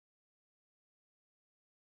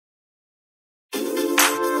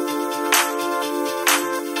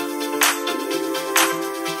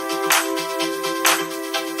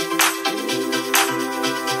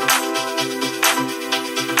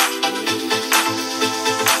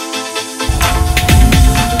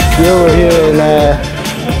Yo, we're here in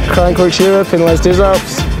Crankworx Europe in West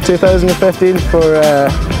Alps 2015 for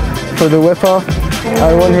the whip-off.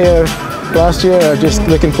 I won here last year. I'm just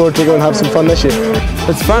looking forward to go and have some fun this year.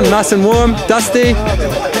 It's fun, nice and warm, dusty,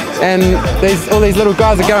 and all these little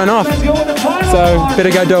guys are going off, so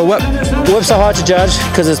better go do a whip. Whips are hard to judge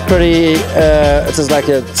because it's pretty, it's just like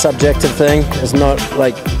a subjective thing. It's not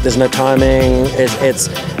like, there's no timing, it's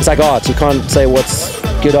like art. You can't say what's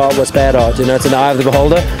good art, what's bad art, you know, it's in the eye of the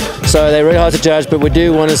beholder. So they're really hard to judge, but we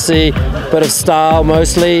do want to see a bit of style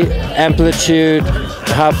mostly, amplitude,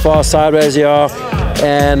 how far sideways you are,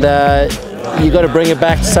 and you got to bring it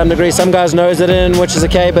back to some degree. Some guys nose it in, which is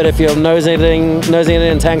okay, but if you're nosing it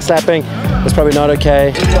in tank slapping, it's probably not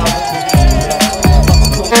okay.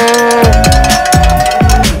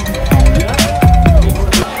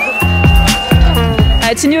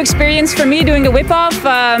 It's a new experience for me doing the whip off,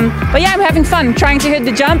 but yeah, I'm having fun trying to hit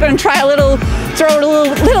the jump and throw a little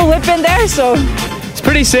whip in there. So it's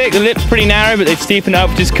pretty sick. The lip's pretty narrow, but they've steepened up,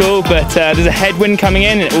 which is cool. But there's a headwind coming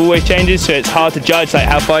in, and it always changes, so it's hard to judge like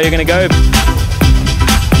how far you're going to go.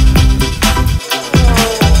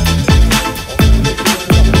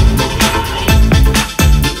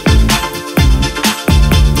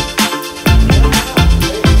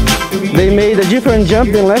 They made a different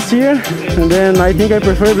jump than last year, and then I think I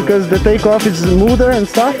prefer because the takeoff is smoother and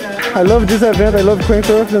stuff. I love this event, I love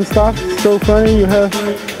Crankworx and stuff. It's so funny, you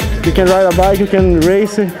can ride a bike, you can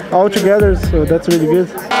race all together, so that's really good.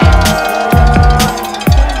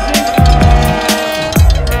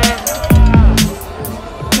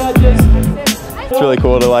 It's really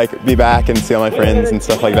cool to like be back and see all my friends and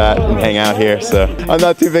stuff like that and hang out here. So I'm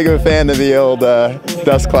not too big of a fan of the old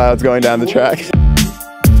dust clouds going down the track.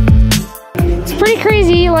 It's pretty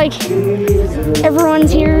crazy, like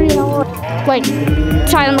everyone's here, you know, like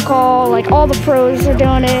tied on the call, like all the pros are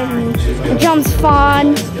doing it, and the jump's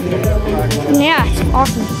fun, and yeah, it's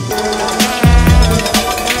awesome.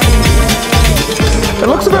 It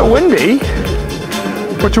looks a bit windy,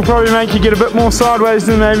 which will probably make you get a bit more sideways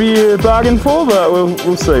than maybe you bargained for, but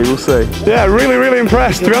we'll see. Yeah, really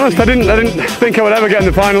impressed. To be honest, I didn't think I would ever get in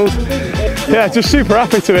the finals. Yeah, just super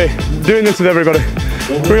happy to be doing this with everybody.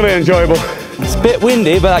 Really enjoyable. It's a bit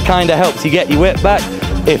windy, but that kind of helps you get your whip back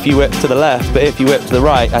if you whip to the left, but if you whip to the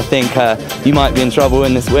right, I think you might be in trouble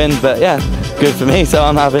in this wind, but yeah, good for me, so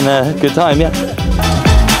I'm having a good time, yeah.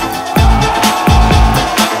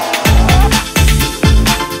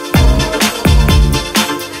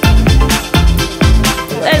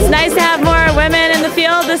 it's nice to have more women in the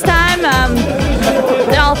field this time.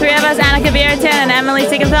 All three of us, Annika Beerton and Emily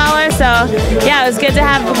Siegenthaler, so yeah, it was good to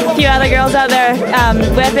have a few other girls out there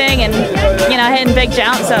whipping and, you know, hitting big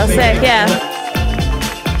jumps, so sick, yeah.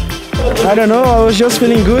 I don't know, I was just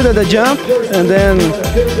feeling good at the jump, and then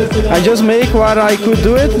I just make what I could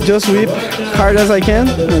do it, just whip hard as I can,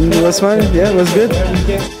 and it was fun, yeah, it was good.